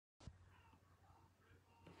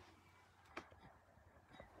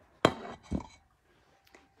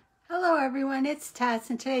Hello everyone, it's Tess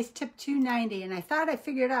and today's tip 290, and I thought I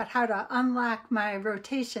figured out how to unlock my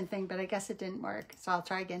rotation thing, but I guess it didn't work, so I'll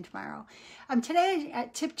try again tomorrow. Today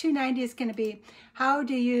at tip 290 is going to be how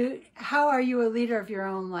are you a leader of your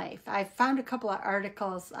own life? I found a couple of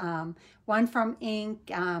articles, one from Inc.,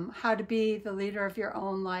 how to be the leader of your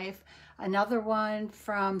own life, another one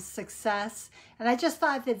from Success, and I just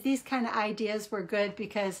thought that these kind of ideas were good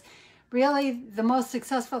because really, the most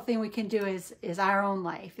successful thing we can do is our own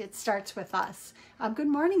life. It starts with us. Good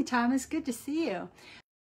morning, Thomas. Good to see you.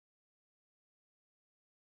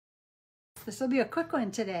 This will be a quick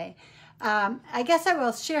one today. I guess I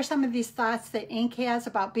will share some of these thoughts that Inc. has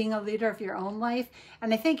about being a leader of your own life.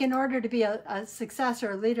 And I think in order to be a success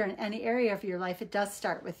or a leader in any area of your life, it does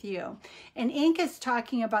start with you. And Inc. is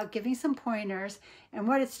talking about giving some pointers. And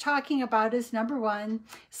what it's talking about is, number one,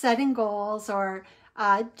 setting goals or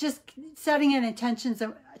just setting intentions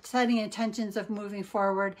of moving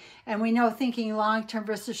forward. And we know thinking long-term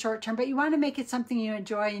versus short-term, but you want to make it something you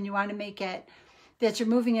enjoy and you want to make it that you're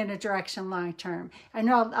moving in a direction long-term. I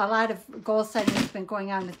know a lot of goal setting has been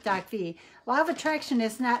going on with Doc V. Law of attraction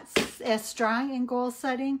is not as strong in goal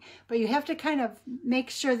setting, but you have to kind of make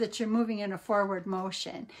sure that you're moving in a forward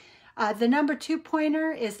motion. The number 2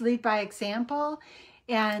 pointer is lead by example.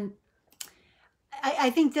 And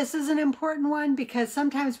I think this is an important one because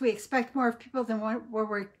sometimes we expect more of people than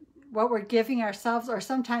what we're giving ourselves, or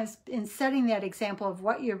sometimes in setting that example of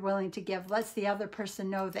what you're willing to give lets the other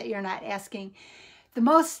person know that you're not asking. The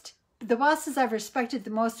bosses I've respected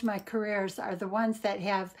the most in my careers are the ones that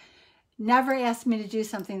have never asked me to do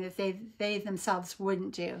something that they themselves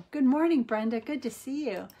wouldn't do. Good morning, Brenda. Good to see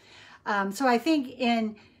you. So I think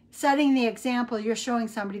in setting the example, you're showing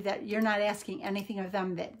somebody that you're not asking anything of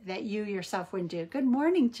them that you yourself wouldn't do. Good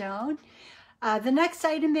morning, Joan. The next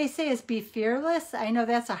item they say is be fearless. I know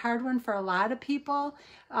that's a hard one for a lot of people.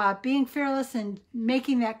 Being fearless and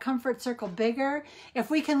making that comfort circle bigger.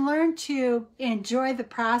 If we can learn to enjoy the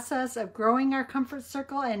process of growing our comfort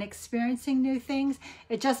circle and experiencing new things,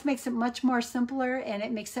 it just makes it much more simpler and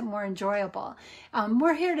it makes it more enjoyable.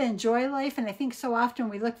 We're here to enjoy life, and I think so often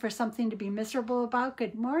we look for something to be miserable about.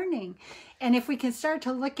 Good morning. And if we can start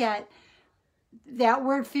to look at that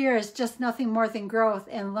word fear is just nothing more than growth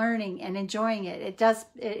and learning and enjoying it.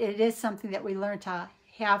 It is something that we learn to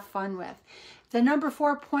have fun with. The number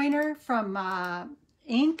 4 pointer from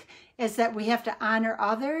Inc. is that we have to honor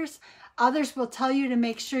others. Others will tell you to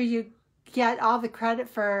make sure you get all the credit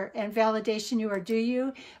for and validation you are due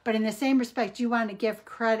you, but in the same respect, you want to give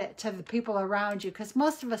credit to the people around you because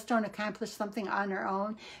most of us don't accomplish something on our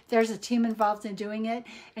own. There's a team involved in doing it,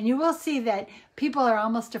 and you will see that people are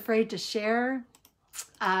almost afraid to share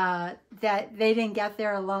that they didn't get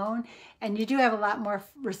there alone, and you do have a lot more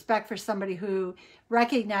respect for somebody who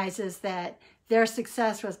recognizes that their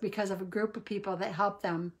success was because of a group of people that helped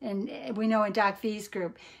them. And we know in Doc V's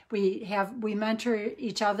group, we mentor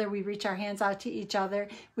each other, we reach our hands out to each other,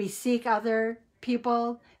 we seek other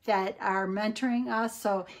people that are mentoring us.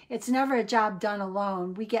 So it's never a job done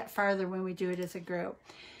alone. We get farther when we do it as a group.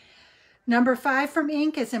 Number 5 from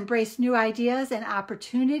Inc. is embrace new ideas and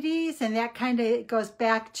opportunities, and that kind of goes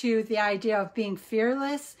back to the idea of being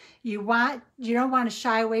fearless. You don't want to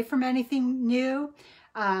shy away from anything new.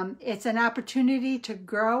 It's an opportunity to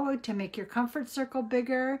grow, to make your comfort circle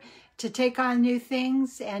bigger, to take on new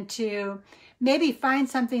things, and to maybe find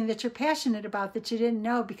something that you're passionate about that you didn't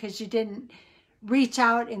know because you didn't reach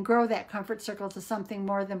out and grow that comfort circle to something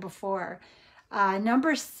more than before.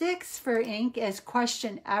 Number 6 for Inc. is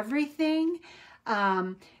question everything.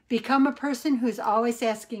 Become a person who's always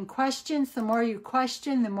asking questions. The more you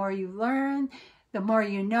question, the more you learn, the more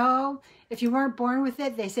you know. If you weren't born with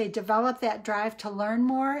it, they say develop that drive to learn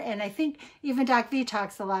more. And I think even Doc V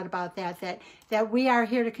talks a lot about that we are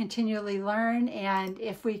here to continually learn. And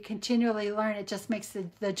if we continually learn, it just makes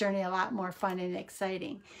the journey a lot more fun and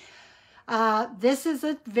exciting. This is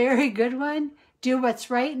a very good one. Do what's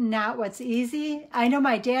right and not what's easy. I know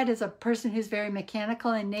my dad is a person who's very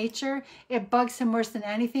mechanical in nature. It bugs him worse than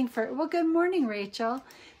anything well, good morning, Rachel.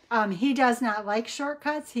 He does not like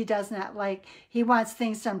shortcuts. He wants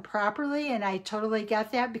things done properly, and I totally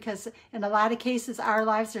get that because in a lot of cases, our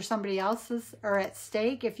lives or somebody else's are at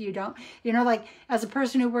stake if you don't. Like as a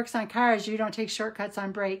person who works on cars, you don't take shortcuts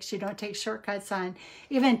on brakes. You don't take shortcuts on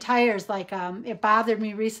even tires. Like it bothered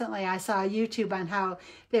me recently. I saw a YouTube on how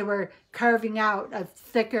they were carving out a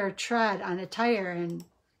thicker tread on a tire, and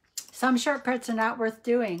Some shortcuts are not worth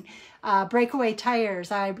doing. Breakaway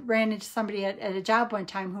tires. I ran into somebody at a job one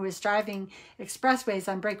time who was driving expressways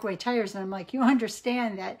on breakaway tires. And I'm like, you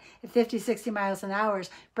understand that at 50, 60 miles an hour,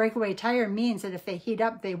 breakaway tire means that if they heat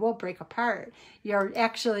up, they will break apart. You're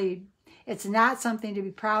actually... It's not something to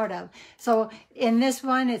be proud of. So in this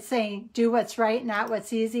one, it's saying do what's right, not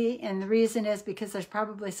what's easy. And the reason is because there's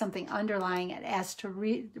probably something underlying it as to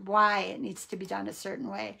why it needs to be done a certain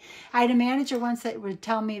way. I had a manager once that would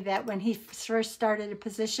tell me that when he first started a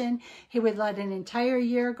position, he would let an entire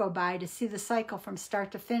year go by to see the cycle from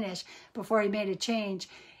start to finish before he made a change.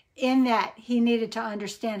 In that, he needed to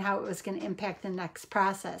understand how it was going to impact the next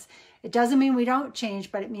process. It doesn't mean we don't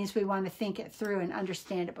change, but it means we want to think it through and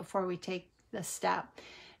understand it before we take the step.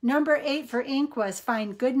 Number 8 for ink was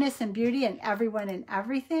find goodness and beauty in everyone and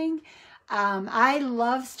everything. I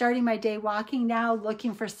love starting my day walking now,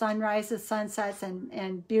 looking for sunrises, sunsets,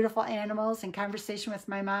 and beautiful animals and conversation with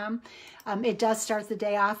my mom. It does start the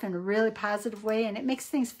day off in a really positive way, and it makes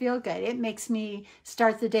things feel good. It makes me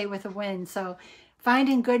start the day with a win. So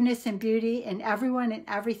finding goodness and beauty in everyone and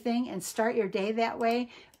everything and start your day that way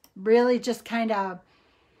really just kind of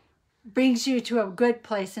brings you to a good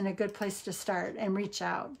place and a good place to start and reach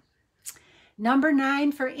out. Number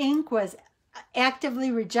 9 for ink was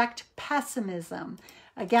actively reject pessimism.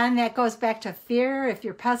 Again, that goes back to fear. If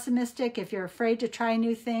you're pessimistic, if you're afraid to try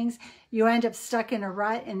new things, you end up stuck in a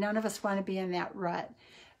rut, and none of us want to be in that rut.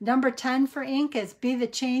 Number 10 for ink is be the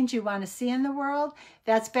change you want to see in the world.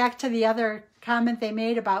 That's back to the other comment they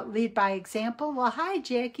made about lead by example. Well, hi,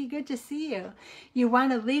 Jackie. Good to see you. You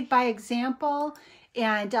want to lead by example,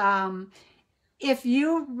 and if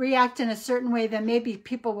you react in a certain way, then maybe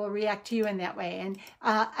people will react to you in that way. And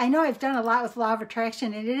I know I've done a lot with law of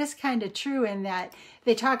attraction, and it is kind of true in that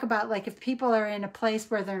they talk about, like, if people are in a place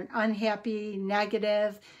where they're unhappy,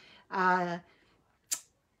 negative,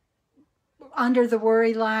 under the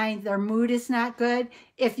worry line, their mood is not good.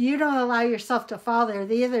 If you don't allow yourself to fall there,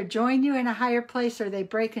 they either join you in a higher place or they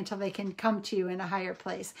break until they can come to you in a higher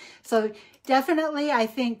place. So definitely, I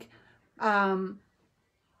think,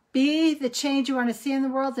 be the change you want to see in the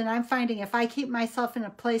world. And I'm finding if I keep myself in a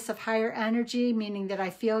place of higher energy, meaning that I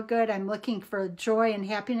feel good, I'm looking for joy and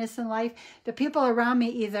happiness in life, the people around me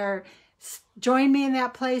either join me in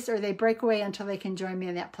that place or they break away until they can join me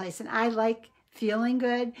in that place. And I like feeling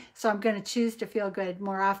good, so I'm going to choose to feel good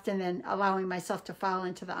more often than allowing myself to fall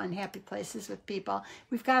into the unhappy places with people.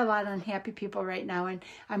 We've got a lot of unhappy people right now, and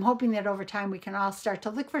I'm hoping that over time we can all start to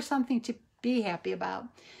look for something to be happy about.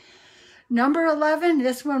 Number 11,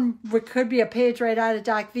 this one could be a page right out of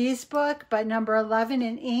Doc V's book, but number 11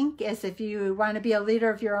 in ink is if you want to be a leader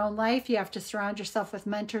of your own life, you have to surround yourself with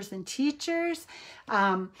mentors and teachers.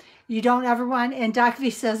 You don't ever want, and Doc V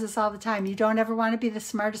says this all the time, you don't ever want to be the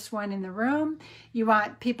smartest one in the room. You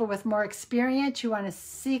want people with more experience. You want to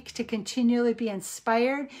seek to continually be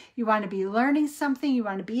inspired. You want to be learning something. You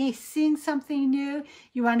want to be seeing something new.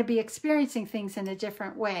 You want to be experiencing things in a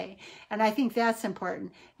different way. And I think that's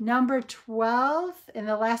important. Number 12, and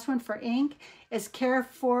the last one for ink, is care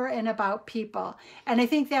for and about people. And I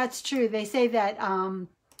think that's true. They say that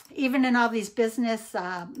even in all these business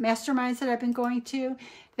masterminds that I've been going to,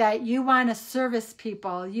 that you want to service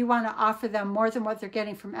people. You want to offer them more than what they're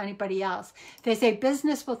getting from anybody else. They say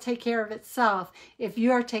business will take care of itself if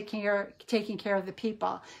you are taking care of the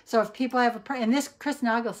people. So if people have and this, Chris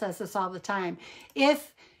Nagel says this all the time,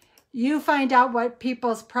 if you find out what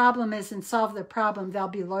people's problem is and solve the problem, they'll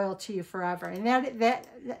be loyal to you forever. And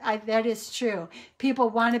that is true. People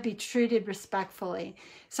want to be treated respectfully.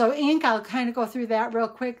 So ink, I'll kind of go through that real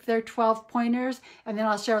quick. They're 12 pointers, and then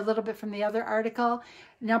I'll share a little bit from the other article.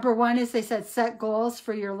 Number 1 is they said set goals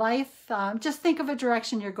for your life. Just think of a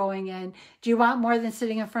direction you're going in. Do you want more than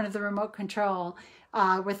sitting in front of the remote control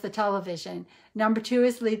with the television? Number 2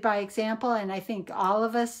 is lead by example, and I think all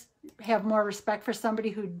of us have more respect for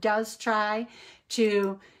somebody who does try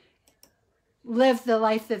to live the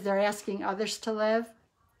life that they're asking others to live.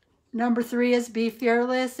 Number 3 is be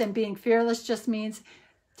fearless, and being fearless just means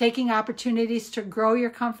taking opportunities to grow your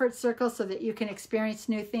comfort circle so that you can experience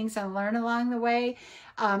new things and learn along the way.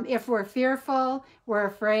 If we're fearful, we're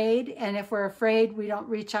afraid, and if we're afraid, we don't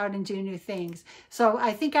reach out and do new things. So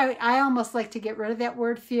I think I almost like to get rid of that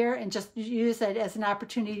word fear and just use it as an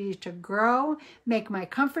opportunity to grow, make my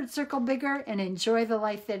comfort circle bigger, and enjoy the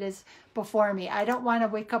life that is before me. I don't want to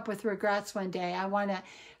wake up with regrets one day. I want to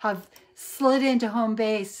have slid into home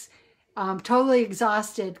base totally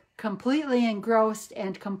exhausted, completely engrossed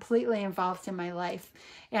and completely involved in my life.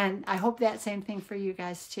 And I hope that same thing for you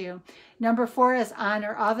guys too. Number 4 is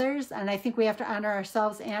honor others. And I think we have to honor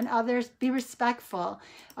ourselves and others. Be respectful.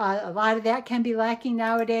 A lot of that can be lacking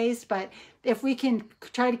nowadays, but if we can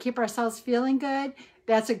try to keep ourselves feeling good,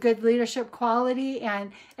 that's a good leadership quality,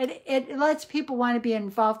 and it lets people want to be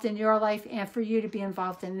involved in your life and for you to be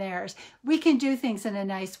involved in theirs. We can do things in a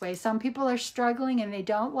nice way. Some people are struggling and they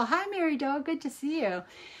don't. Well, hi, Mary Doe. Good to see you.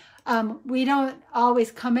 We don't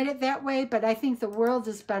always come at it that way, but I think the world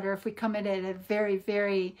is better if we come at it a very,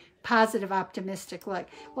 very positive, optimistic look.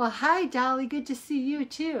 Well, hi, Dolly. Good to see you,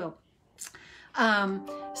 too.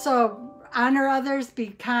 So honor others, be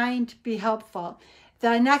kind, be helpful.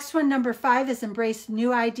 The next one, number 5, is embrace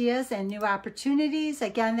new ideas and new opportunities.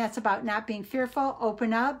 Again, that's about not being fearful.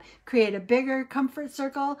 Open up, create a bigger comfort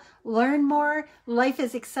circle, learn more. Life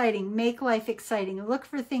is exciting. Make life exciting. Look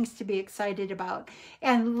for things to be excited about.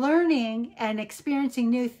 And learning and experiencing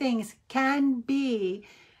new things can be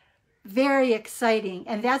very exciting.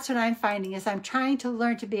 And that's what I'm finding is I'm trying to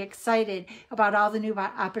learn to be excited about all the new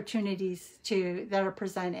opportunities that are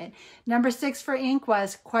presented. Number 6 for Inc.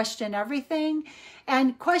 was question everything,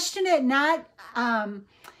 and question it not,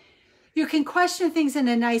 you can question things in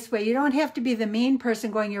a nice way. You don't have to be the mean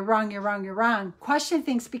person going, you're wrong, you're wrong, you're wrong. Question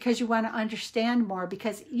things because you want to understand more,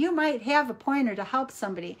 because you might have a pointer to help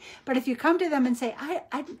somebody. But if you come to them and say,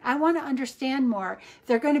 I want to understand more,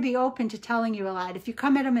 they're going to be open to telling you a lot. If you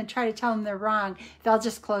come at them and try to tell them they're wrong, they'll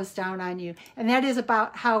just close down on you. And that is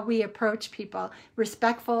about how we approach people,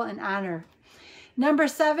 respectful and honor. Number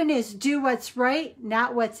 7 is do what's right,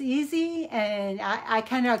 not what's easy. And I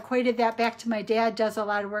kind of equated that back to my dad. Does a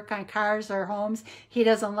lot of work on cars or homes. He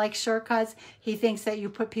doesn't like shortcuts. He thinks that you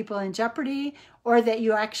put people in jeopardy, or that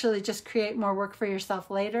you actually just create more work for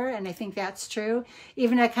yourself later. And I think that's true.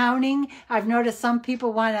 Even accounting, I've noticed some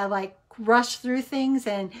people want to like rush through things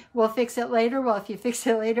and we'll fix it later. Well, if you fix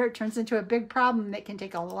it later, it turns into a big problem that can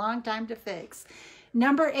take a long time to fix.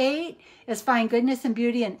 Number 8 is find goodness and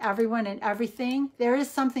beauty in everyone and everything. There is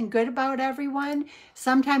something good about everyone.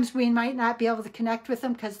 Sometimes we might not be able to connect with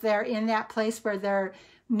them because they're in that place where their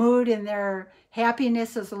mood and their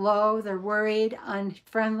happiness is low, they're worried,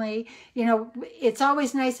 unfriendly. You know, it's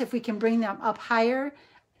always nice if we can bring them up higher,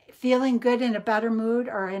 feeling good, in a better mood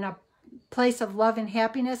or in a place of love and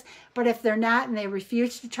happiness. But if they're not and they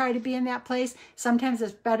refuse to try to be in that place, sometimes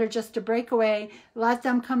it's better just to break away, let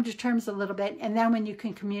them come to terms a little bit, and then when you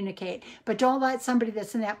can communicate. But don't let somebody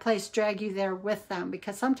that's in that place drag you there with them,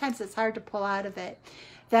 because sometimes it's hard to pull out of it.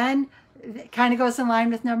 Then it kind of goes in line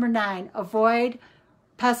with number 9, avoid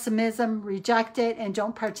pessimism, reject it, and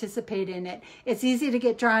don't participate in it. It's easy to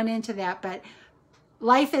get drawn into that, but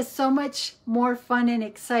life is so much more fun and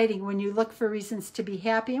exciting when you look for reasons to be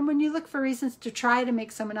happy and when you look for reasons to try to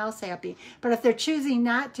make someone else happy. But if they're choosing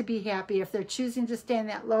not to be happy, if they're choosing to stay in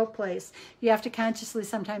that low place, you have to consciously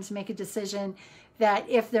sometimes make a decision that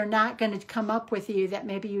if they're not going to come up with you, that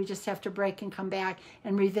maybe you just have to break and come back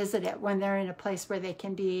and revisit it when they're in a place where they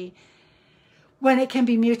can be, when it can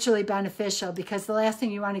be mutually beneficial, because the last thing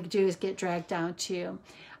you want to do is get dragged down too.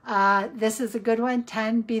 This is a good one.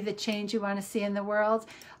 10, be the change you want to see in the world.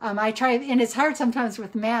 I try, and it's hard sometimes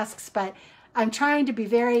with masks, but I'm trying to be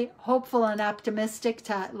very hopeful and optimistic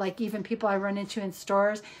to, like, even people I run into in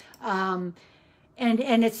stores. And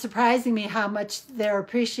it's surprising me how much they're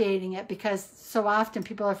appreciating it, because so often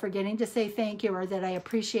people are forgetting to say thank you or that I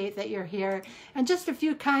appreciate that you're here. And just a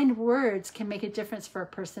few kind words can make a difference for a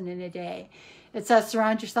person in a day. It says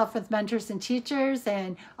surround yourself with mentors and teachers,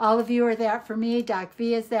 and all of you are that for me. Doc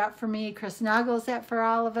V is that for me. Chris Nagel is that for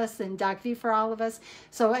all of us, and Doc V for all of us.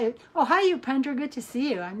 So, oh, hi, you, Pendra. Good to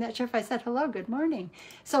see you. I'm not sure if I said hello. Good morning.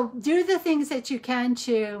 So do the things that you can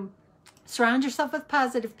to surround yourself with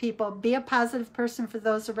positive people. Be a positive person for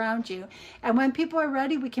those around you. And when people are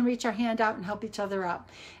ready, we can reach our hand out and help each other up.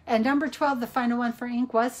 And number 12, the final one for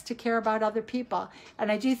Inc. was to care about other people. And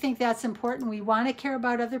I do think that's important. We want to care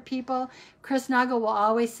about other people. Chris Nagel will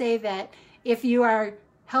always say that if you are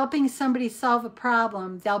helping somebody solve a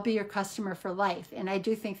problem, they'll be your customer for life. And I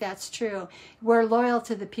do think that's true. We're loyal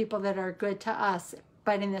to the people that are good to us.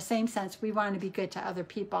 But in the same sense, we want to be good to other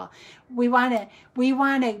people. We want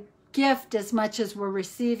to gift as much as we're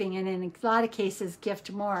receiving, and in a lot of cases gift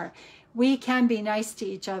more. We can be nice to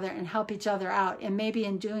each other and help each other out, and maybe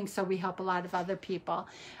in doing so we help a lot of other people.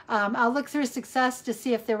 I'll look through success to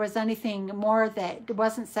see if there was anything more that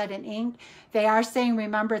wasn't said in Inc. They are saying,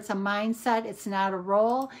 remember, it's a mindset, it's not a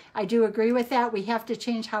role. I do agree with that. We have to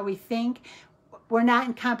change how we think. We're not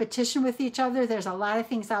in competition with each other. There's a lot of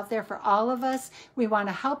things out there for all of us. We want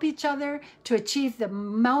to help each other to achieve the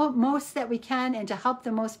most that we can and to help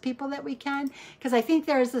the most people that we can, because I think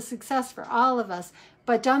there is a success for all of us,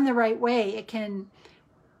 but done the right way, it can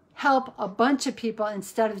help a bunch of people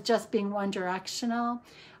instead of just being one directional.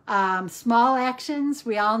 Small actions,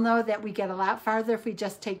 we all know that we get a lot farther if we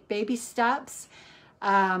just take baby steps.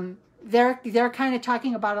 They're kind of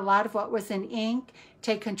talking about a lot of what was in ink.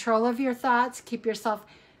 Take control of your thoughts. Keep yourself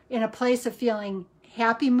in a place of feeling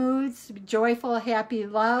happy moods, joyful, happy,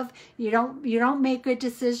 love. You don't make good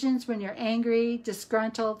decisions when you're angry,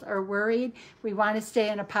 disgruntled, or worried. We want to stay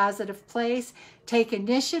in a positive place. Take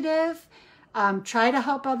initiative. Try to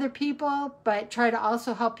help other people, but try to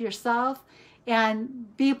also help yourself.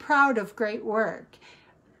 And be proud of great work.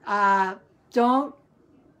 Don't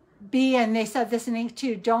be, and they said this in ink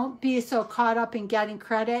too, don't be so caught up in getting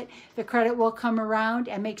credit. The credit will come around,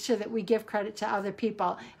 and make sure that we give credit to other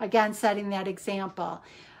people. Again, setting that example.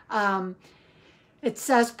 It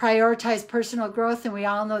says prioritize personal growth, and we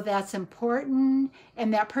all know that's important.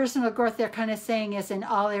 And that personal growth they're kind of saying is in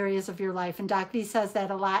all areas of your life. And Doc V says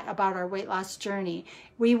that a lot about our weight loss journey.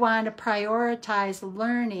 We want to prioritize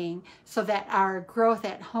learning so that our growth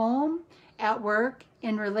at home, at work,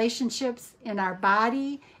 in relationships, in our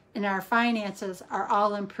body, and our finances are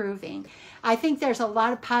all improving. I think there's a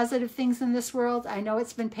lot of positive things in this world. I know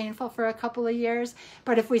it's been painful for a couple of years,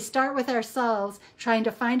 but if we start with ourselves, trying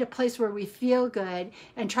to find a place where we feel good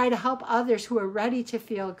and try to help others who are ready to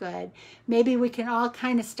feel good, maybe we can all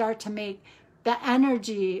kind of start to make the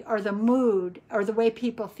energy or the mood or the way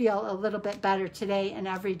people feel a little bit better today and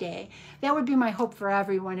every day. That would be my hope for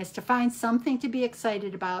everyone, is to find something to be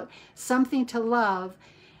excited about, something to love.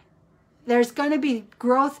 There's going to be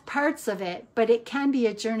growth parts of it, but it can be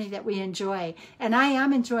a journey that we enjoy. And I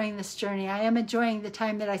am enjoying this journey. I am enjoying the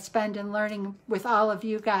time that I spend in learning with all of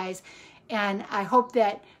you guys. And I hope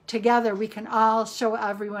that together we can all show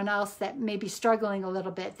everyone else that may be struggling a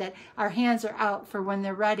little bit, that our hands are out for when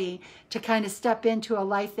they're ready to kind of step into a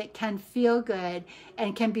life that can feel good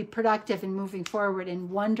and can be productive and moving forward in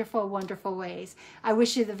wonderful, wonderful ways. I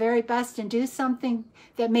wish you the very best, and do something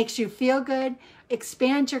that makes you feel good,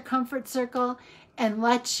 expand your comfort circle, and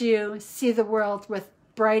let you see the world with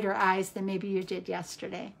brighter eyes than maybe you did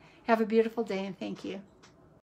yesterday. Have a beautiful day, and thank you.